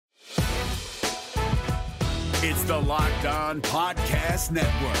It's the Locked On Podcast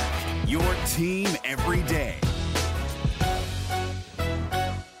Network, your team every day.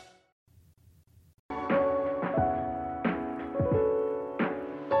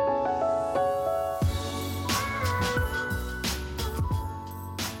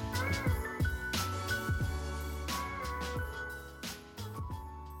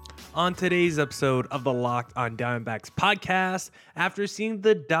 On today's episode of the Locked On Diamondbacks podcast, after seeing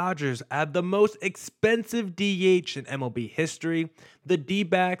the Dodgers add the most expensive DH in MLB history, the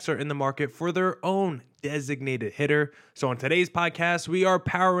D-backs are in the market for their own designated hitter. So on today's podcast, we are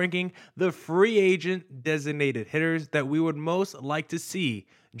power ranking the free agent designated hitters that we would most like to see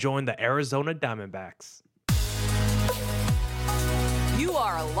join the Arizona Diamondbacks. You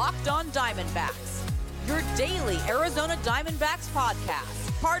are Locked On Diamondbacks, your daily Arizona Diamondbacks podcast.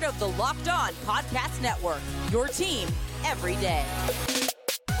 Part of the Locked On Podcast Network, your team every day.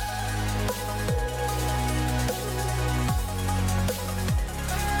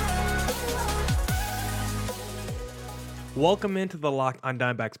 Welcome into the Locked On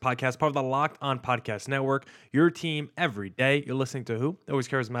Diamondbacks podcast, part of the Locked On Podcast Network, your team every day. You're listening to who? The always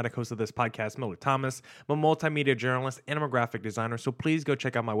charismatic host of this podcast, Miller Thomas. I'm a multimedia journalist and I'm a graphic designer, so please go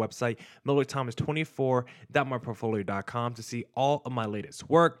check out my website, millerthomas24.myportfolio.com, to see all of my latest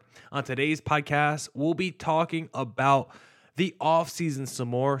work. On today's podcast, we'll be talking about the offseason some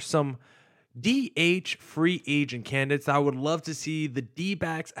more, some DH free agent candidates I would love to see the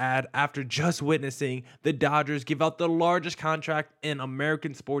D-backs add after just witnessing the Dodgers give out the largest contract in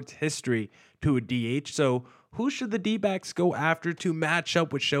American sports history to a DH. So who should the D-backs go after to match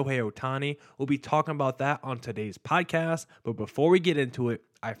up with Shohei Ohtani? We'll be talking about that on today's podcast. But before we get into it,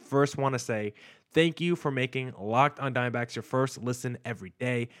 I first want to say thank you for making Locked On Diamondbacks your first listen every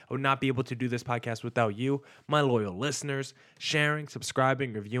day. I would not be able to do this podcast without you, my loyal listeners, sharing,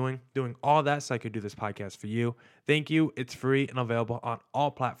 subscribing, reviewing, doing all that so I could do this podcast for you. Thank you. It's free and available on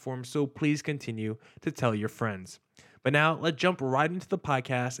all platforms, so please continue to tell your friends. But now let's jump right into the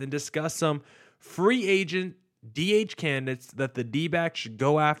podcast and discuss some free agent DH candidates that the D-backs should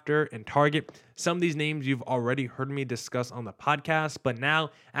go after and target. Some of these names you've already heard me discuss on the podcast, but now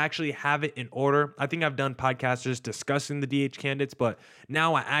actually have it in order. I think I've done podcasts just discussing the DH candidates, but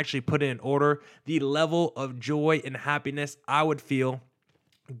now I actually put it in order. The level of joy and happiness I would feel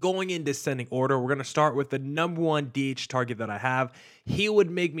going in descending order. We're going to start with the number one DH target that I have. He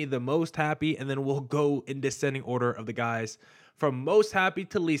would make me the most happy, and then we'll go in descending order of the guys from most happy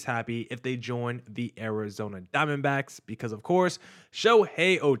to least happy if they join the Arizona Diamondbacks, because of course,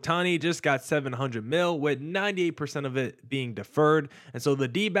 Shohei Ohtani just got $700 million with 98% of it being deferred. And so the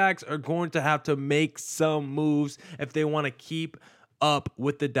D-backs are going to have to make some moves if they want to keep up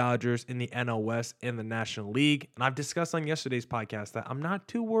with the Dodgers in the NL West and the National League. And I've discussed on yesterday's podcast that I'm not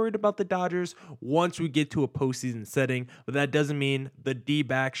too worried about the Dodgers once we get to a postseason setting, but that doesn't mean the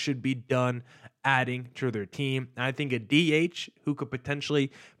D-backs should be done adding to their team. And I think a DH who could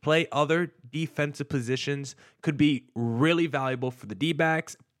potentially play other defensive positions could be really valuable for the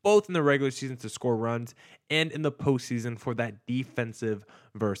D-backs, both in the regular season to score runs and in the postseason for that defensive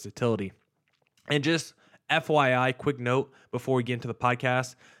versatility. And just FYI, quick note before we get into the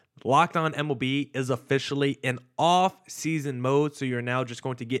podcast, Locked On MLB is officially in off-season mode, so you're now just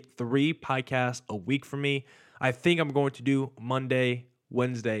going to get 3 podcasts a week from me. I think I'm going to do Monday,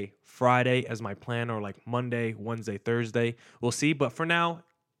 Wednesday, Friday as my plan, or like Monday, Wednesday, Thursday. We'll see, but for now,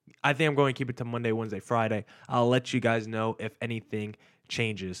 I think I'm going to keep it to Monday, Wednesday, Friday. I'll let you guys know if anything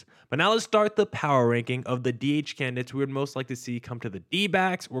changes. But now let's start the power ranking of the DH candidates we would most like to see come to the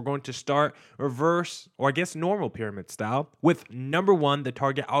D-backs. We're going to start reverse, or I guess normal pyramid style, with number 1, the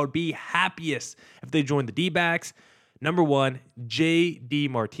target I would be happiest if they joined the D-backs. Number 1, J.D.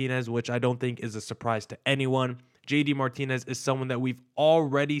 Martinez, which I don't think is a surprise to anyone. J.D. Martinez is someone that we've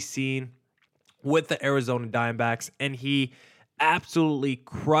already seen with the Arizona Diamondbacks, and he absolutely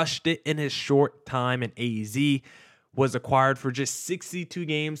crushed it in his short time in AZ. Was acquired for just 62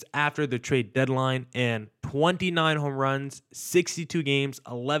 games after the trade deadline and 29 home runs, 62 games,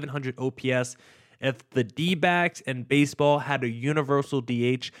 1,100 OPS. If the D-backs and baseball had a universal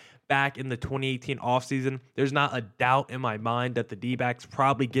DH back in the 2018 offseason, there's not a doubt in my mind that the D-backs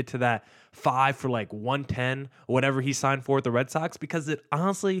probably get to that 5 for like 110, whatever he signed for with the Red Sox, because it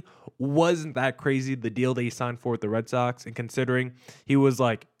honestly wasn't that crazy, the deal that he signed for with the Red Sox, and considering he was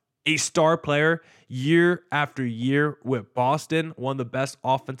like a star player year after year with Boston, one of the best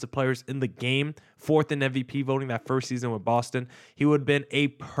offensive players in the game, 4th in MVP voting that first season with Boston. He would have been a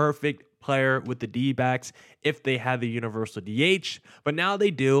perfect player with the D-backs if they had the universal DH, but now they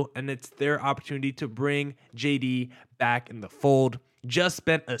do, and it's their opportunity to bring JD back in the fold. just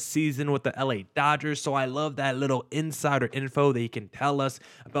spent a season with the LA Dodgers, so I love that little insider info that he can tell us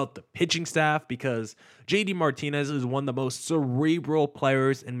about the pitching staff, because JD Martinez is one of the most cerebral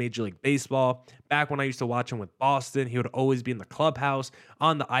players in Major League Baseball. Back when I used to watch him with Boston, he would always be in the clubhouse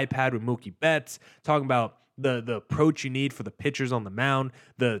on the iPad with Mookie Betts, talking about the approach you need for the pitchers on the mound,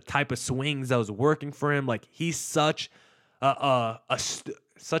 the type of swings that was working for him. Like, he's such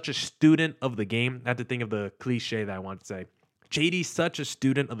such a student of the game. I have to think of the cliche that I want to say. JD's such a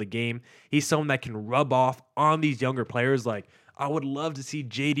student of the game. He's someone that can rub off on these younger players. Like, I would love to see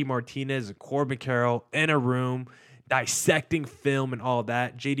JD Martinez and Corbin Carroll in a room dissecting film and all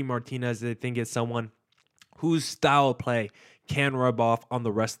that. JD Martinez, I think, is someone whose style of play can rub off on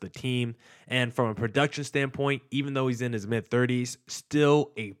the rest of the team. And from a production standpoint, even though he's in his mid-30s,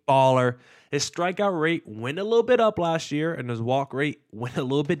 still a baller. His strikeout rate went a little bit up last year, and his walk rate went a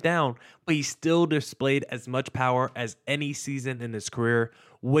little bit down, but he still displayed as much power as any season in his career.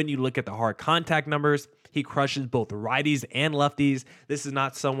 When you look at the hard contact numbers, he crushes both righties and lefties. This is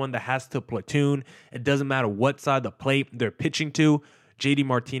not someone that has to platoon. It doesn't matter what side of the plate they're pitching to. JD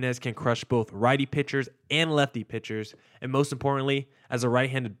Martinez can crush both righty pitchers and lefty pitchers. And most importantly, as a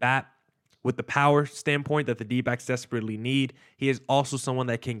right-handed bat, with the power standpoint that the D-backs desperately need, he is also someone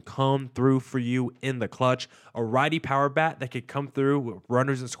that can come through for you in the clutch. A righty power bat that can come through with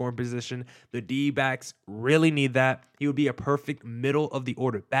runners in scoring position. The D-backs really need that. He would be a perfect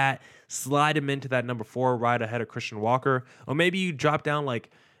middle-of-the-order bat. Slide him into that number 4 right ahead of Christian Walker. Or maybe you drop down, like,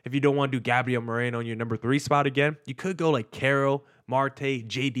 if you don't want to do Gabriel Moreno on your number 3 spot again, you could go like Carroll, Marte,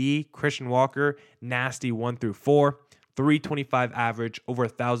 JD, Christian Walker, nasty 1 through 4. 325 average, over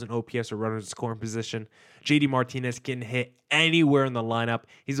 1,000 OPS or runners in scoring position. JD Martinez can hit anywhere in the lineup.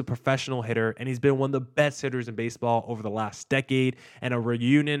 He's a professional hitter, and he's been one of the best hitters in baseball over the last decade. And a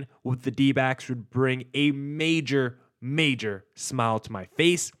reunion with the D-backs would bring a major, major smile to my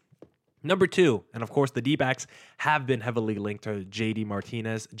face. Number 2, and of course the D-backs have been heavily linked to JD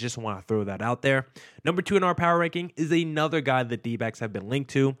Martinez. Just want to throw that out there. Number 2 in our power ranking is another guy the D-backs have been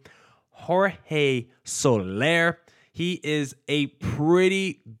linked to, Jorge Soler. He is a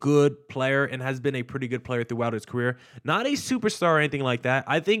pretty good player and has been a pretty good player throughout his career. Not a superstar or anything like that.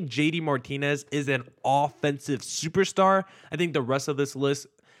 I think JD Martinez is an offensive superstar. I think the rest of this list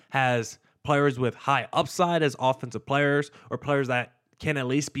has players with high upside as offensive players, or players that can at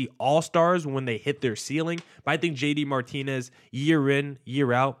least be all-stars when they hit their ceiling. But I think JD Martinez, year in,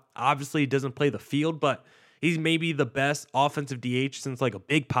 year out, obviously doesn't play the field, but he's maybe the best offensive DH since like a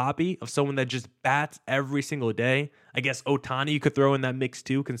Big Papi, of someone that just bats every single day. I guess Ohtani you could throw in that mix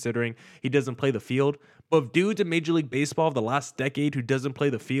too, considering he doesn't play the field. But of dudes in Major League Baseball of the last decade who doesn't play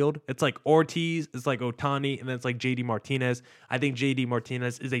the field, it's like Ortiz, it's like Ohtani, and then it's like JD Martinez. I think JD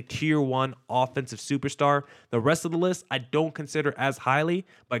Martinez is a tier 1 offensive superstar. The rest of the list I don't consider as highly,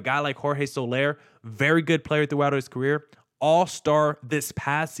 but a guy like Jorge Soler, very good player throughout his career. All-star this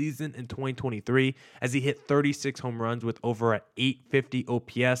past season in 2023 as he hit 36 home runs with over an 850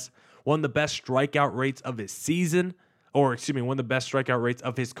 OPS. One of the best strikeout rates of his season, one of the best strikeout rates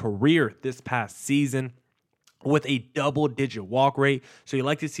of his career this past season, with a double-digit walk rate. So you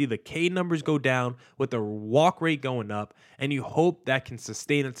like to see the K numbers go down with the walk rate going up, and you hope that can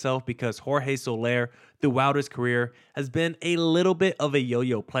sustain itself, because Jorge Soler, throughout his career, has been a little bit of a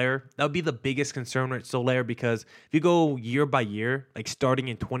yo-yo player. That would be the biggest concern with Soler, because if you go year by year, like starting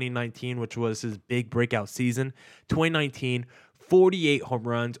in 2019, which was his big breakout season, 2019, 48 home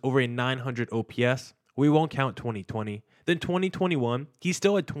runs, over a 900 OPS. We won't count 2020. Then 2021, he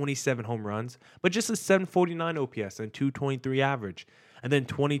still had 27 home runs, but just a 749 OPS and 223 average. And then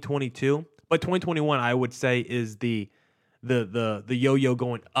 2022, but 2021 I would say is the yo-yo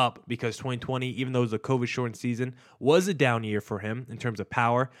going up, because 2020, even though it was a COVID-shortened season, was a down year for him in terms of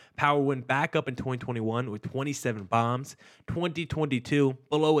power. Power went back up in 2021 with 27 bombs. 2022,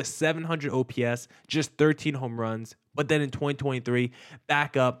 below a 700 OPS, just 13 home runs. But then in 2023,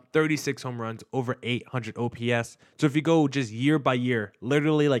 back up, 36 home runs, over 800 OPS. So if you go just year by year,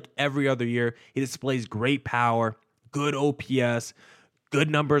 literally like every other year, he displays great power, good OPS, good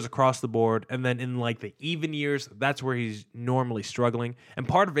numbers across the board. And then in like the even years, that's where he's normally struggling. And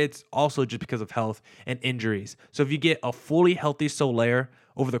part of it's also just because of health and injuries. So if you get a fully healthy Soler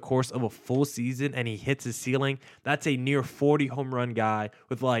over the course of a full season and he hits his ceiling, that's a near 40 home run guy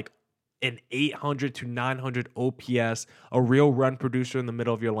with like an 800 to 900 OPS, a real run producer in the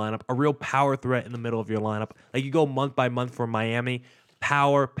middle of your lineup, a real power threat in the middle of your lineup. Like, you go month by month for Miami,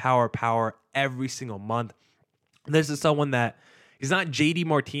 power every single month. This is someone that, he's not JD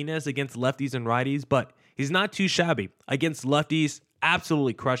Martinez against lefties and righties, but he's not too shabby. Against lefties,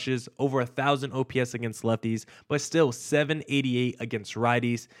 absolutely crushes, over 1,000 OPS against lefties, but still 788 against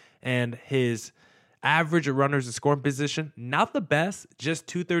righties. And his average of runners in scoring position, not the best, just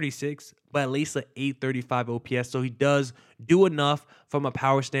 236, but at least an 835 OPS. So he does do enough from a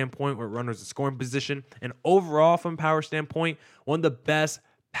power standpoint with runners in scoring position. And overall, from a power standpoint, one of the best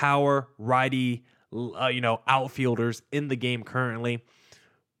power righty, outfielders in the game currently.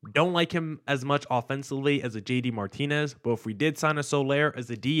 Don't like him as much offensively as a JD Martinez, but if we did sign a Soler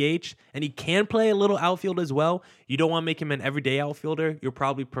as a DH, and he can play a little outfield as well, you don't want to make him an everyday outfielder. You'll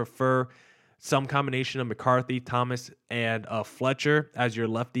probably prefer some combination of McCarthy, Thomas, and Fletcher as your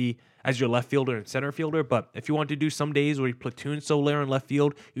left fielder and center fielder. But if you want to do some days where you platoon Soler in left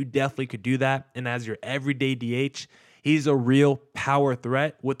field, you definitely could do that. And as your everyday DH, he's a real power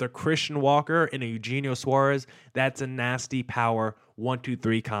threat with a Christian Walker and a Eugenio Suarez. That's a nasty power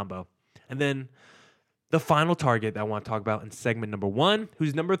 1-2-3 combo. And then the final target that I want to talk about in segment number 1,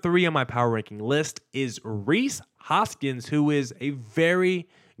 who's number 3 on my power ranking list, is Rhys Hoskins, who is a very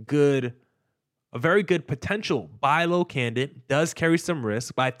good potential buy low candidate. Does carry some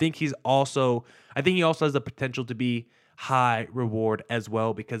risk, but I think he also has the potential to be high reward as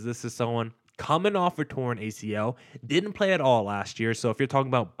well, because this is someone coming off a torn ACL, didn't play at all last year. So if you're talking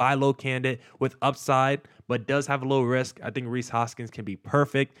about buy low candidate with upside, but does have a low risk, I think Rhys Hoskins can be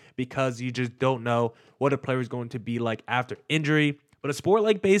perfect, because you just don't know what a player is going to be like after injury. But a sport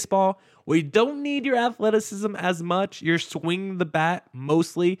like baseball, where you don't need your athleticism as much, you're swinging the bat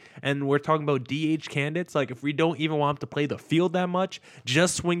mostly, and we're talking about DH candidates. Like, if we don't even want him to play the field that much,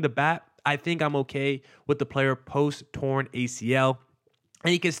 just swing the bat, I think I'm okay with the player post-torn ACL.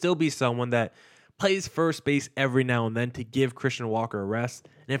 And he can still be someone that plays first base every now and then to give Christian Walker a rest.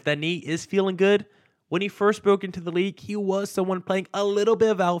 And if that knee is feeling good, when he first broke into the league, he was someone playing a little bit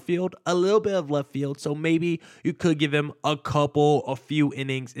of outfield, a little bit of left field. So maybe you could give him a few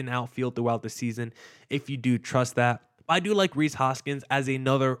innings in outfield throughout the season if you do trust that. I do like Rhys Hoskins as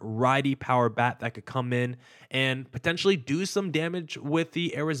another righty power bat that could come in and potentially do some damage with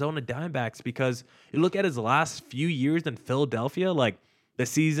the Arizona Diamondbacks, because you look at his last few years in Philadelphia, like the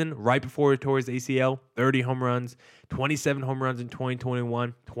season right before he tore his ACL, 30 home runs, 27 home runs in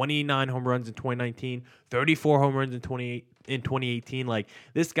 2021, 29 home runs in 2019, 34 home runs in 2018. Like,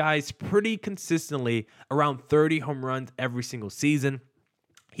 this guy's pretty consistently around 30 home runs every single season.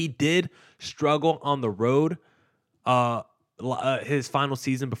 He did struggle on the road his final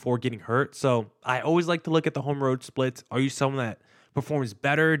season before getting hurt. So I always like to look at the home road splits. Are you someone that performs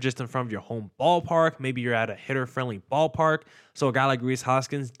better just in front of your home ballpark? Maybe you're at a hitter-friendly ballpark. So a guy like Rhys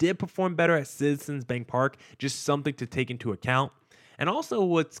Hoskins did perform better at Citizens Bank Park. Just something to take into account. And also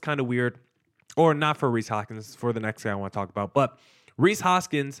what's kind of weird, or not for Rhys Hoskins, for the next guy I want to talk about, but Rhys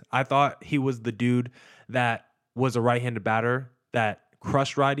Hoskins, I thought he was the dude that was a right-handed batter that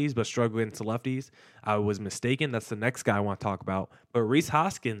crushed righties but struggled against lefties. I was mistaken. That's the next guy I want to talk about. But Rhys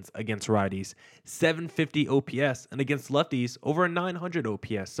Hoskins against righties, 750 OPS, and against lefties, over a 900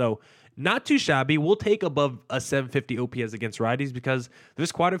 OPS. So not too shabby. We'll take above a 750 OPS against righties, because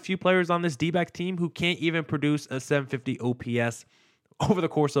there's quite a few players on this D-back team who can't even produce a 750 OPS over the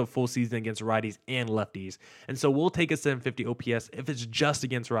course of a full season against righties and lefties. And so we'll take a 750 OPS if it's just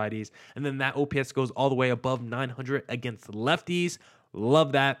against righties. And then that OPS goes all the way above 900 against lefties.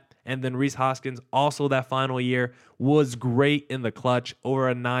 Love that. And then Rhys Hoskins, also that final year, was great in the clutch, over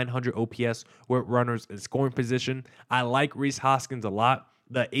a 900 OPS with runners in scoring position. I like Rhys Hoskins a lot.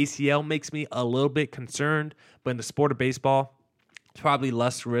 The ACL makes me a little bit concerned, but in the sport of baseball, it's probably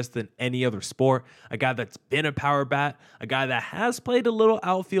less risk than any other sport. A guy that's been a power bat, a guy that has played a little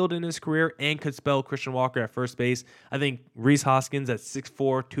outfield in his career and could spell Christian Walker at first base. I think Rhys Hoskins at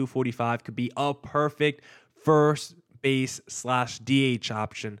 6'4", 245 could be a perfect first base / DH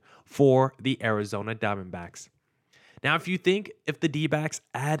option for the Arizona Diamondbacks. Now, if you think if the D-backs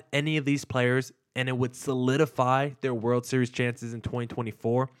add any of these players and it would solidify their World Series chances in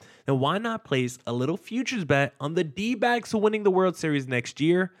 2024, then why not place a little futures bet on the D-backs winning the World Series next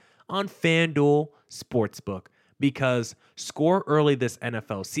year on FanDuel Sportsbook? Because score early this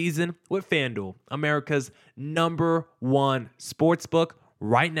NFL season with FanDuel, America's #1 sportsbook.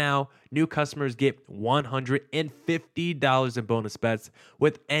 Right now, new customers get $150 in bonus bets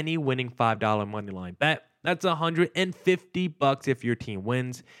with any winning $5 moneyline bet. That's $150 if your team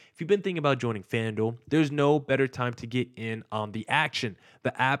wins. If you've been thinking about joining FanDuel, there's no better time to get in on the action.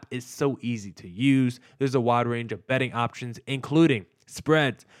 The app is so easy to use. There's a wide range of betting options, including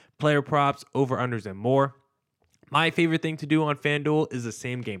spreads, player props, over-unders, and more. My favorite thing to do on FanDuel is the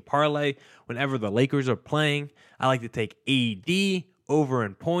same game parlay. Whenever the Lakers are playing, I like to take AD over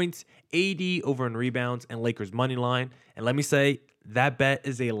in points, AD over in rebounds, and Lakers money line. And let me say, That bet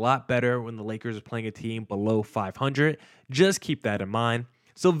is a lot better when the Lakers are playing a team below 500. Just keep that in mind.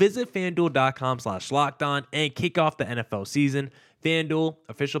 So visit FanDuel.com/lockedon and kick off the NFL season. FanDuel,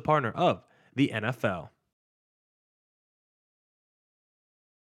 official partner of the NFL.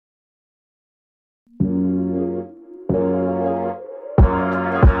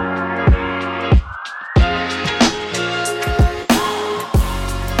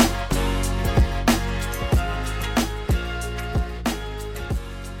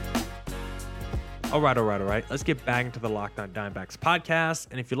 All right. Let's get back into the Locked On Diamondbacks podcast.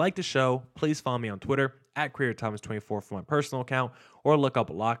 And if you like the show, please follow me on Twitter at CreatorThomas24 for my personal account, or look up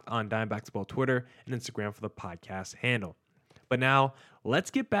Locked On Diamondbacks both Twitter and Instagram for the podcast handle. But now,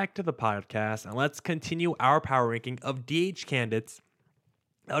 let's get back to the podcast and let's continue our power ranking of DH candidates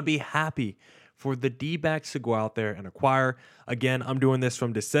I would be happy for the D-backs to go out there and acquire. Again, I'm doing this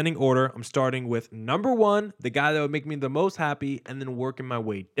from descending order. I'm starting with number one, the guy that would make me the most happy, and then working my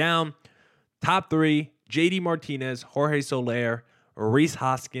way down. Top three, JD Martinez, Jorge Soler, Rhys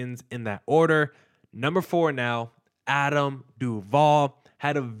Hoskins in that order. Number four now, Adam Duvall.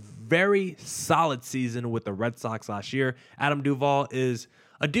 Had a very solid season with the Red Sox last year. Adam Duvall is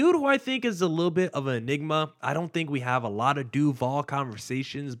a dude who I think is a little bit of an enigma. I don't think we have a lot of Duvall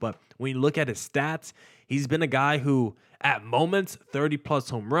conversations, but when you look at his stats, he's been a guy who, at moments,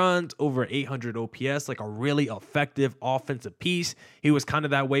 30-plus home runs, over 800 OPS, like a really effective offensive piece. He was kind of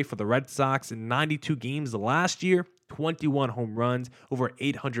that way for the Red Sox in 92 games last year, 21 home runs, over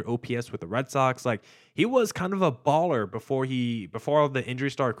 800 OPS with the Red Sox. Like, he was kind of a baller before all the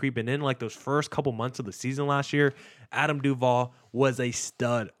injuries started creeping in. Like, those first couple months of the season last year, Adam Duvall was a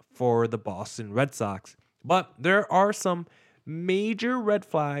stud for the Boston Red Sox. But there are some major red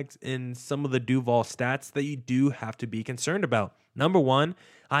flags in some of the Duvall stats that you do have to be concerned about. Number one,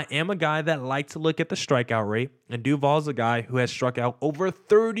 I am a guy that likes to look at the strikeout rate, and Duvall's a guy who has struck out over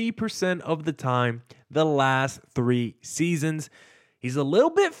 30% of the time the last 3 seasons. He's a little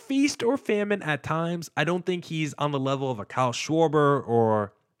bit feast or famine at times. I don't think he's on the level of a Kyle Schwarber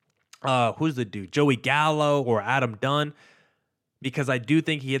or who's the dude, Joey Gallo or Adam Dunn, because I do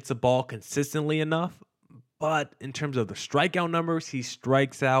think he hits the ball consistently enough. But in terms of the strikeout numbers, he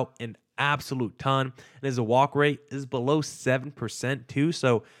strikes out an absolute ton. And his walk rate is below 7% too.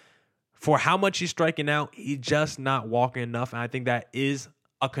 So for how much he's striking out, he's just not walking enough. And I think that is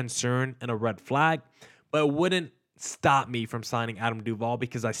a concern and a red flag. But it wouldn't stop me from signing Adam Duvall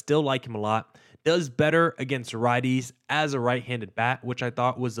because I still like him a lot. Does better against righties as a right-handed bat, which I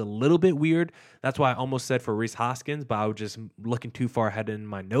thought was a little bit weird. That's why I almost said for Rhys Hoskins, but I was just looking too far ahead in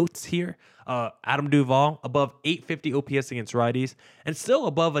my notes here. Adam Duvall, above 850 OPS against righties, and still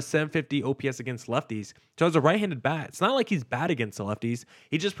above a 750 OPS against lefties. So as a right-handed bat, it's not like he's bad against the lefties.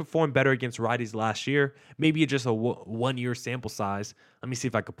 He just performed better against righties last year. Maybe just a one-year sample size. Let me see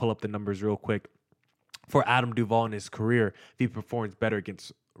if I could pull up the numbers real quick for Adam Duvall in his career, if he performs better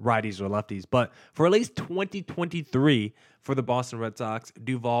against righties or lefties. But for at least 2023 for the Boston Red Sox,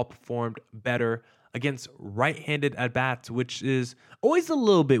 Duvall performed better against right-handed at-bats, which is always a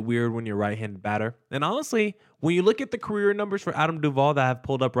little bit weird when you're a right-handed batter. And honestly, when you look at the career numbers for Adam Duvall that I have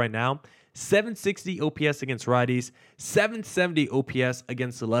pulled up right now, 760 OPS against righties, 770 OPS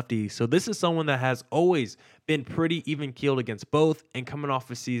against the lefties. So this is someone that has always been pretty even-keeled against both, and coming off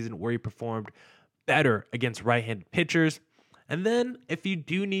a season where he performed better against right-handed pitchers. And then if you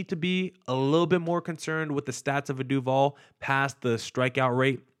do need to be a little bit more concerned with the stats of a Duvall past the strikeout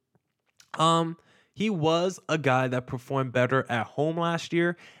rate, he was a guy that performed better at home last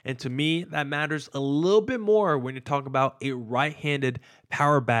year. And to me, that matters a little bit more when you talk about a right-handed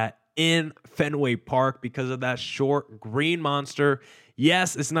power bat in Fenway Park because of that short green monster.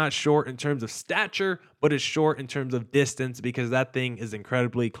 Yes, it's not short in terms of stature, but it's short in terms of distance because that thing is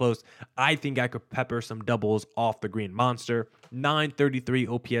incredibly close. I think I could pepper some doubles off the green monster. 933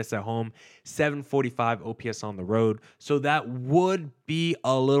 OPS at home, 745 OPS on the road. So that would be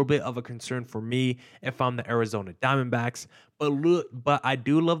a little bit of a concern for me if I'm the Arizona Diamondbacks. But I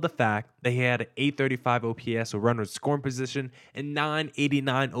do love the fact that he had an 835 OPS, a runner scoring position, and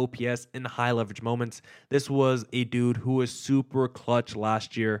 989 OPS in high leverage moments. This was a dude who was super clutch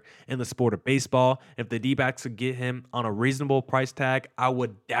last year in the sport of baseball. If the D-backs could get him on a reasonable price tag, I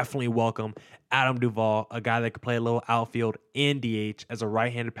would definitely welcome Adam Duvall, a guy that could play a little outfield and DH as a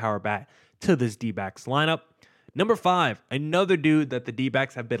right-handed power bat to this D-backs lineup. Number 5, another dude that the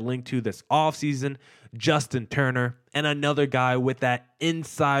D-backs have been linked to this offseason, Justin Turner, and another guy with that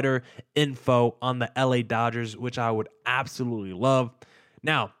insider info on the LA Dodgers, which I would absolutely love.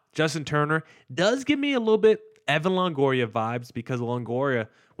 Now, Justin Turner does give me a little bit Evan Longoria vibes, because Longoria,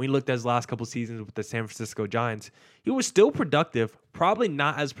 when he looked at his last couple seasons with the San Francisco Giants, he was still productive, probably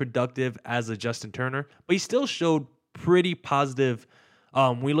not as productive as a Justin Turner, but he still showed pretty positive.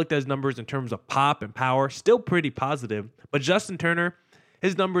 We looked at his numbers in terms of pop and power, still pretty positive. But Justin Turner,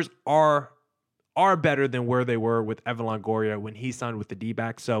 his numbers are better than where they were with Evan Longoria when he signed with the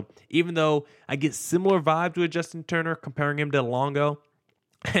D-backs. So even though I get similar vibes with Justin Turner, comparing him to Longo,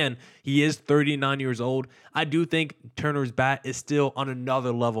 and he is 39 years old, I do think Turner's bat is still on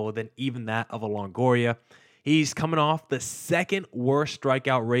another level than even that of a Longoria. He's coming off the second worst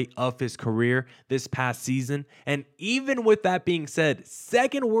strikeout rate of his career this past season. And even with that being said,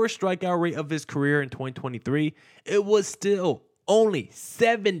 second worst strikeout rate of his career in 2023, it was still only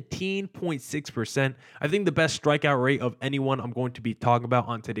 17.6%. I think the best strikeout rate of anyone I'm going to be talking about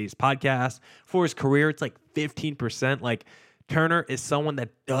on today's podcast. For his career, it's like 15%. Like, Turner is someone that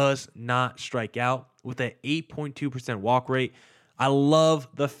does not strike out with an 8.2% walk rate. I love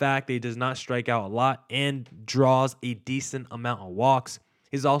the fact that he does not strike out a lot and draws a decent amount of walks.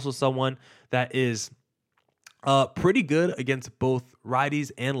 He's also someone that is pretty good against both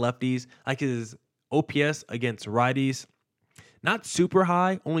righties and lefties. Like, his OPS against righties, not super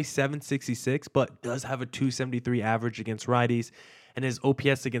high, only 766, but does have a 273 average against righties. And his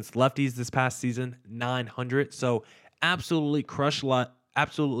OPS against lefties this past season, 900. So absolutely crushed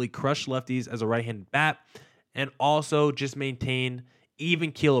lefties as a right-handed bat. And also just maintain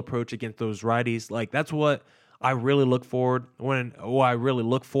even keel approach against those righties. Like, that's what I really look for when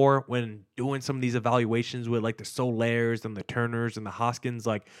doing some of these evaluations with like the Solairs and the Turners and the Hoskins.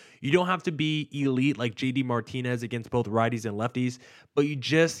 Like, you don't have to be elite like JD Martinez against both righties and lefties, but you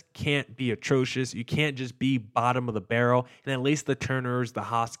just can't be atrocious. You can't just be bottom of the barrel. And at least the Turners, the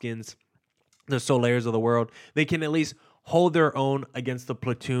Hoskins, the Solairs of the world, they can at least hold their own against the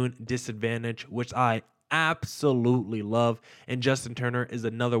platoon disadvantage, which I absolutely love. And Justin Turner is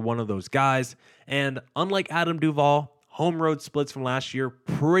another one of those guys. And unlike Adam Duvall, home road splits from last year,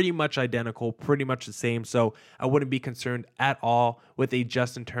 pretty much identical, pretty much the same. So I wouldn't be concerned at all with a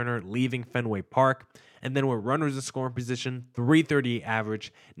Justin Turner leaving Fenway Park. And then with runners in scoring position, 338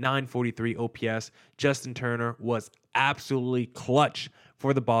 average, 943 OPS. Justin Turner was absolutely clutch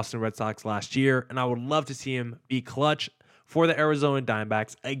for the Boston Red Sox last year. And I would love to see him be clutch for the Arizona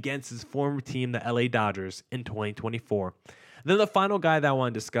Diamondbacks against his former team, the LA Dodgers, in 2024. Then the final guy that I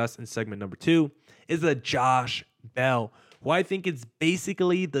want to discuss in segment number 2 is a Josh Bell, who I think is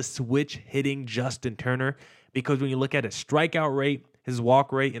basically the switch hitting Justin Turner, because when you look at his strikeout rate, his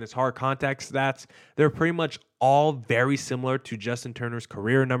walk rate, and his hard contact stats, they're pretty much all very similar to Justin Turner's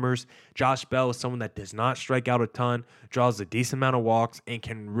career numbers. Josh Bell is someone that does not strike out a ton, draws a decent amount of walks, and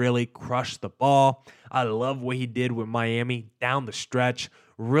can really crush the ball. I love what he did with Miami down the stretch.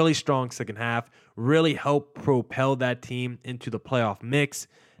 Really strong second half. Really helped propel that team into the playoff mix.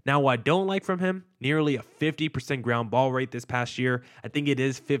 Now, what I don't like from him, nearly a 50% ground ball rate this past year. I think it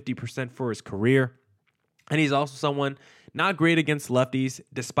is 50% for his career. And he's also someone not great against lefties,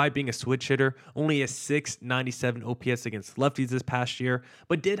 despite being a switch hitter. Only a 697 OPS against lefties this past year,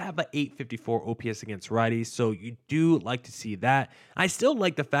 but did have an 854 OPS against righties. So you do like to see that. I still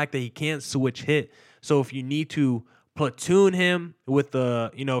like the fact that he can't switch hit. So if you need to platoon him with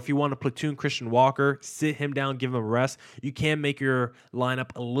if you want to platoon Christian Walker, sit him down, give him a rest, you can make your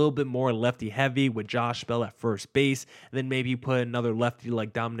lineup a little bit more lefty heavy with Josh Bell at first base. And then maybe put another lefty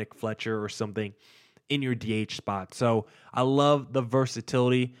like Dominic Fletcher or something in your DH spot. So I love the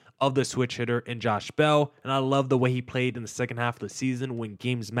versatility of the switch hitter in Josh Bell, and I love the way he played in the second half of the season when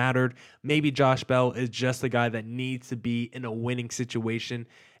games mattered. Maybe Josh Bell is just the guy that needs to be in a winning situation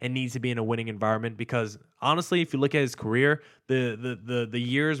and needs to be in a winning environment, because honestly, if you look at his career, the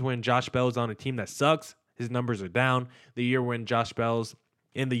years when Josh Bell is on a team that sucks, his numbers are down. The years when Josh Bell's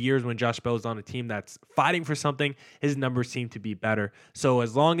on a team that's fighting for something, his numbers seem to be better. So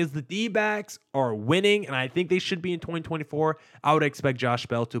as long as the D-backs are winning, and I think they should be in 2024, I would expect Josh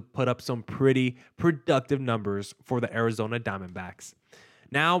Bell to put up some pretty productive numbers for the Arizona Diamondbacks.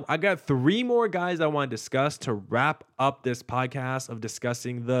 Now, I got 3 more guys I want to discuss to wrap up this podcast of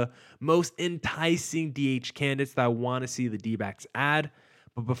discussing the most enticing DH candidates that I want to see the D-backs add.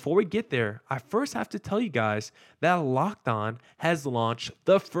 But before we get there, I first have to tell you guys that Locked On has launched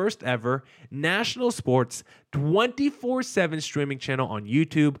the first ever national sports 24/7 streaming channel on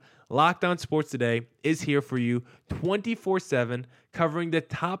YouTube. Locked On Sports Today is here for you 24/7, covering the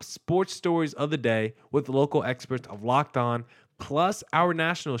top sports stories of the day with local experts of Locked On, plus our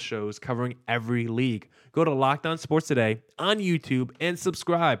national shows covering every league. Go to Locked On Sports Today on YouTube and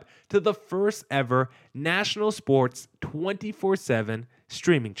subscribe to the first ever national sports 24/7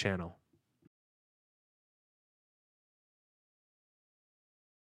 streaming channel.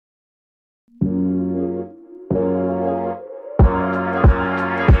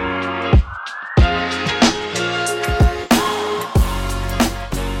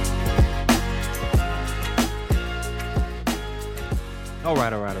 All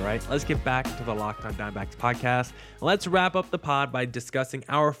right. Let's get back to the Locked On Diamondbacks podcast. Let's wrap up the pod by discussing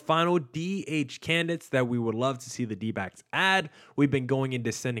our final DH candidates that we would love to see the D-backs add. We've been going in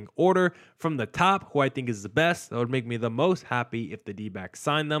descending order from the top, who I think is the best. That would make me the most happy if the D-backs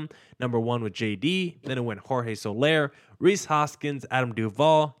signed them. Number 1 with JD, then it went Jorge Soler, Rhys Hoskins, Adam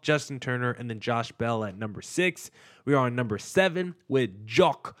Duvall, Justin Turner, and then Josh Bell at number 6. We are on number 7 with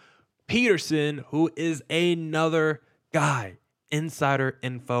Jock Peterson, who is another guy. Insider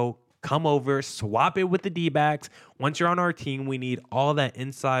info, come over, swap it with the D-backs. Once you're on our team, we need all that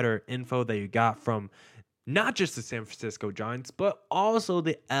insider info that you got from not just the San Francisco Giants, but also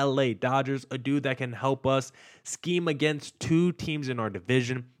the LA Dodgers, a dude that can help us scheme against 2 teams in our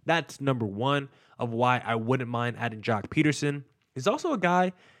division. That's number 1 of why I wouldn't mind adding Jock Peterson. He's also a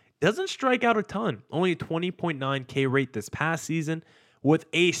guy, doesn't strike out a ton, only a 20.9 K rate this past season with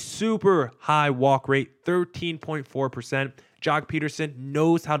a super high walk rate, 13.4%. Jock Peterson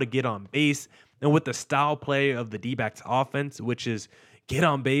knows how to get on base. And with the style play of the D-backs offense, which is get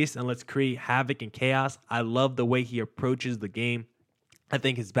on base and let's create havoc and chaos, I love the way he approaches the game. I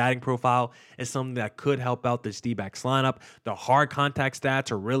think his batting profile is something that could help out this D-backs lineup. The hard contact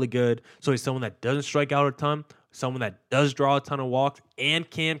stats are really good. So he's someone that doesn't strike out a ton, someone that does draw a ton of walks and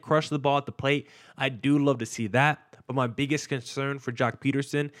can crush the ball at the plate. I do love to see that. But my biggest concern for Jock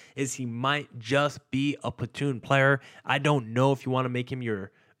Peterson is he might just be a platoon player. I don't know if you want to make him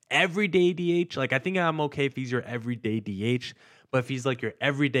your everyday DH. Like, I think I'm okay if he's your everyday DH. But if he's like your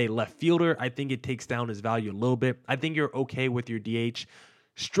everyday left fielder, I think it takes down his value a little bit. I think you're okay with your DH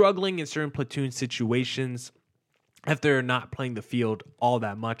struggling in certain platoon situations if they're not playing the field all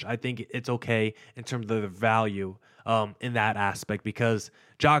that much. I think it's okay in terms of the value in that aspect, because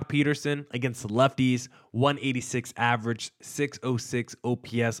Jock Peterson against the lefties, 186 average, 606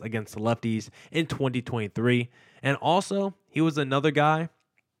 OPS against the lefties in 2023. And also, he was another guy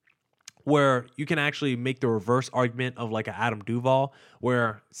where you can actually make the reverse argument of like an Adam Duvall,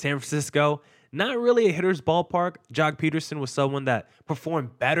 where San Francisco, not really a hitter's ballpark. Jock Peterson was someone that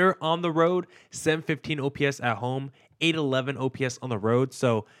performed better on the road, 715 OPS at home, 811 OPS on the road.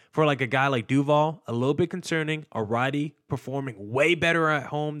 So for like a guy like Duvall, a little bit concerning. A righty performing way better at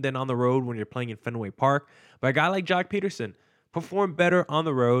home than on the road when you're playing in Fenway Park. But a guy like Jock Peterson performed better on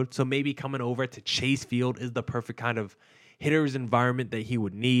the road. So maybe coming over to Chase Field is the perfect kind of hitter's environment that he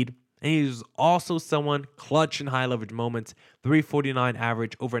would need. And he's also someone clutch in high leverage moments, 349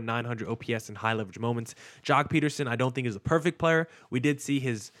 average, over 900 OPS in high leverage moments. Jock Peterson, I don't think is a perfect player. We did see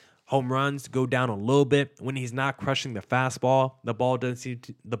his home runs go down a little bit when he's not crushing the fastball. The ball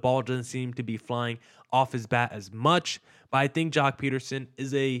doesn't seem to be flying off his bat as much. But I think Jock Peterson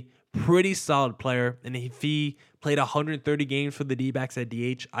is a pretty solid player, and if he played 130 games for the D-backs at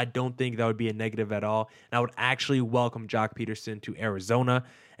DH, I don't think that would be a negative at all. And I would actually welcome Jock Peterson to Arizona.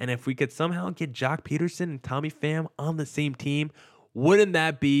 And if we could somehow get Jock Peterson and Tommy Pham on the same team, wouldn't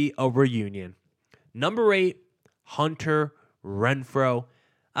that be a reunion? Number 8, Hunter Renfroe.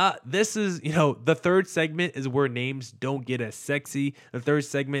 This is, the third segment is where names don't get as sexy. The third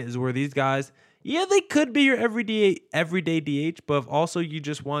segment is where these guys, they could be your everyday DH, but if also you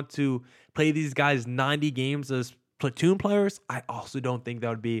just want to play these guys 90 games as platoon players, I also don't think that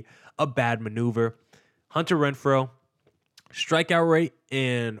would be a bad maneuver. Hunter Renfroe, strikeout rate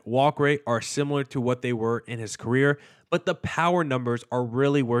and walk rate are similar to what they were in his career, but the power numbers are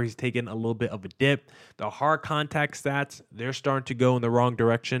really where he's taken a little bit of a dip. The hard contact stats, they're starting to go in the wrong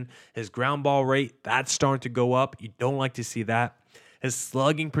direction. His ground ball rate, that's starting to go up. You don't like to see that. His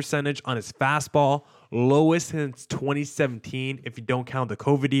slugging percentage on his fastball, lowest since 2017 if you don't count the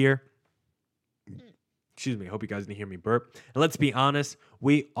COVID year. Excuse me, I hope you guys didn't hear me burp. And let's be honest,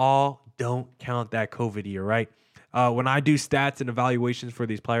 we all don't count that COVID year, right? When I do stats and evaluations for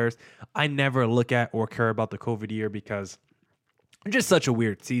these players, I never look at or care about the COVID year because it's just such a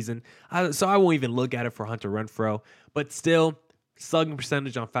weird season. So I won't even look at it for Hunter Renfroe. But still, slugging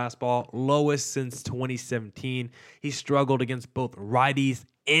percentage on fastball, lowest since 2017. He struggled against both righties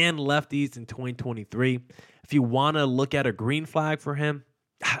and lefties in 2023. If you want to look at a green flag for him,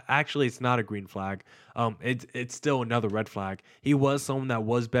 actually, it's not a green flag. It's still another red flag. He was someone that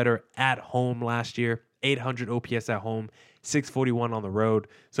was better at home last year. 800 OPS at home, 641 on the road.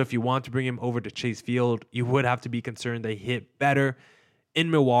 So if you want to bring him over to Chase Field, you would have to be concerned that he hit better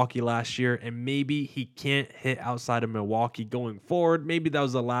in Milwaukee last year, and maybe he can't hit outside of Milwaukee going forward. Maybe that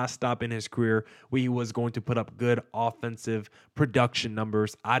was the last stop in his career where he was going to put up good offensive production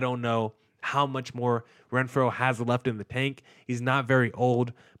numbers. I don't know how much more Renfroe has left in the tank. He's not very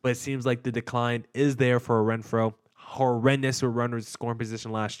old, but it seems like the decline is there for a Renfroe. Horrendous with runners scoring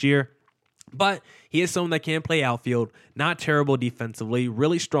position last year. But he is someone that can play outfield, not terrible defensively,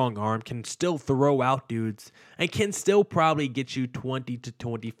 really strong arm, can still throw out dudes, and can still probably get you 20 to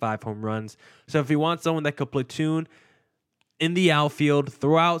 25 home runs. So if you want someone that could platoon in the outfield,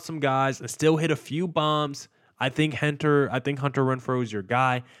 throw out some guys, and still hit a few bombs, I think Hunter Renfroe is your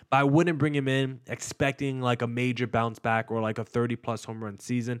guy, but I wouldn't bring him in expecting like a major bounce back or like a 30-plus home run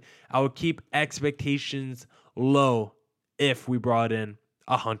season. I would keep expectations low if we brought in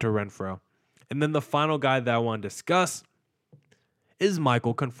a Hunter Renfroe. And then the final guy that I want to discuss is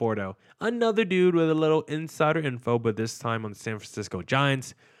Michael Conforto, another dude with a little insider info, but this time on the San Francisco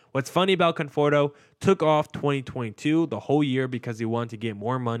Giants. What's funny about Conforto, took off 2022, the whole year, because he wanted to get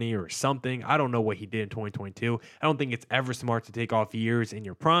more money or something. I don't know what he did in 2022. I don't think it's ever smart to take off years in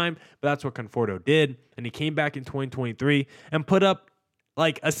your prime, but that's what Conforto did. And he came back in 2023 and put up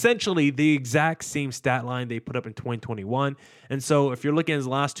like essentially the exact same stat line they put up in 2021. And so if you're looking at his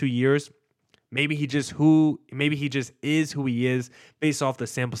last 2 years, maybe he just is who he is based off the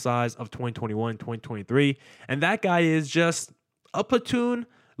sample size of 2021, 2023. And that guy is just a platoon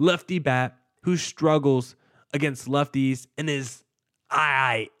lefty bat who struggles against lefties and is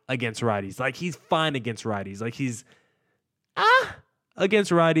against righties. Like he's fine against righties. Like he's against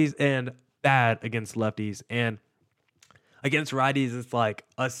righties and bad against lefties. And against righties, it's like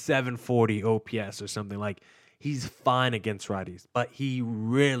a 740 OPS or something. Like he's fine against righties, but he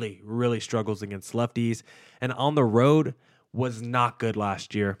really, really struggles against lefties. And on the road was not good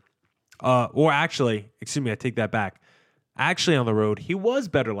last year. I take that back. Actually, on the road, he was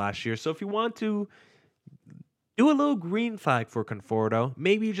better last year. So if you want to do a little green flag for Conforto,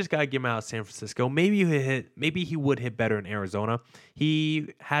 maybe you just got to get him out of San Francisco. Maybe he would hit better in Arizona.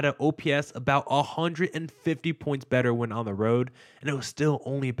 He had an OPS about 150 points better when on the road, and it was still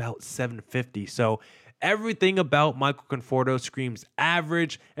only about 750. So everything about Michael Conforto screams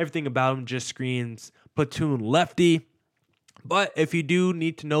average. Everything about him just screams platoon lefty. But if you do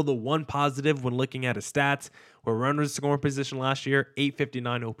need to know the one positive when looking at his stats, where runners scoring position last year,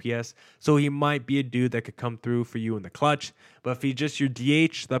 859 OPS. So he might be a dude that could come through for you in the clutch. But if he's just your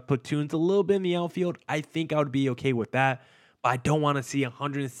DH that platoons a little bit in the outfield, I think I would be okay with that. But I don't want to see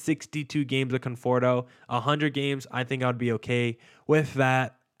 162 games of Conforto. 100 games, I think I would be okay with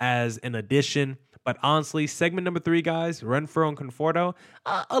that as an addition. But honestly, segment number 3, guys, Renfroe and Conforto,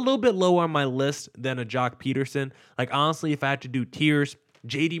 a little bit lower on my list than a Jock Peterson. Like, honestly, if I had to do tiers,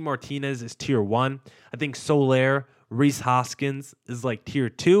 JD Martinez is tier 1. I think Soler, Rhys Hoskins is like tier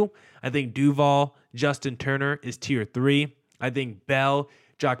 2. I think Duvall, Justin Turner is tier 3. I think Bell,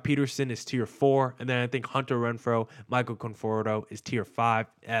 Jock Peterson is tier 4. And then I think Hunter Renfroe, Michael Conforto is tier 5,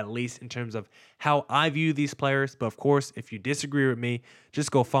 at least in terms of how I view these players. But of course, if you disagree with me, just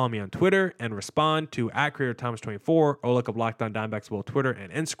go follow me on Twitter and respond to @CreatorThomas24 or look up Locked On Diamondbacks both Twitter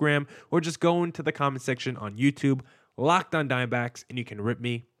and Instagram, or just go into the comment section on YouTube, Locked On Diamondbacks, and you can rip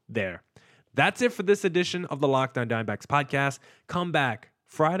me there. That's it for this edition of the Locked On Diamondbacks podcast. Come back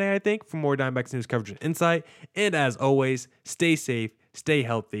Friday, I think, for more Diamondbacks news coverage and insight. And as always, stay safe, stay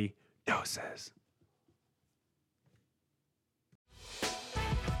healthy. Doses.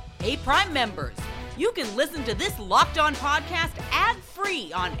 Hey, Prime members, you can listen to this Locked On podcast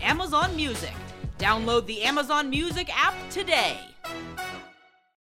ad-free on Amazon Music. Download the Amazon Music app today.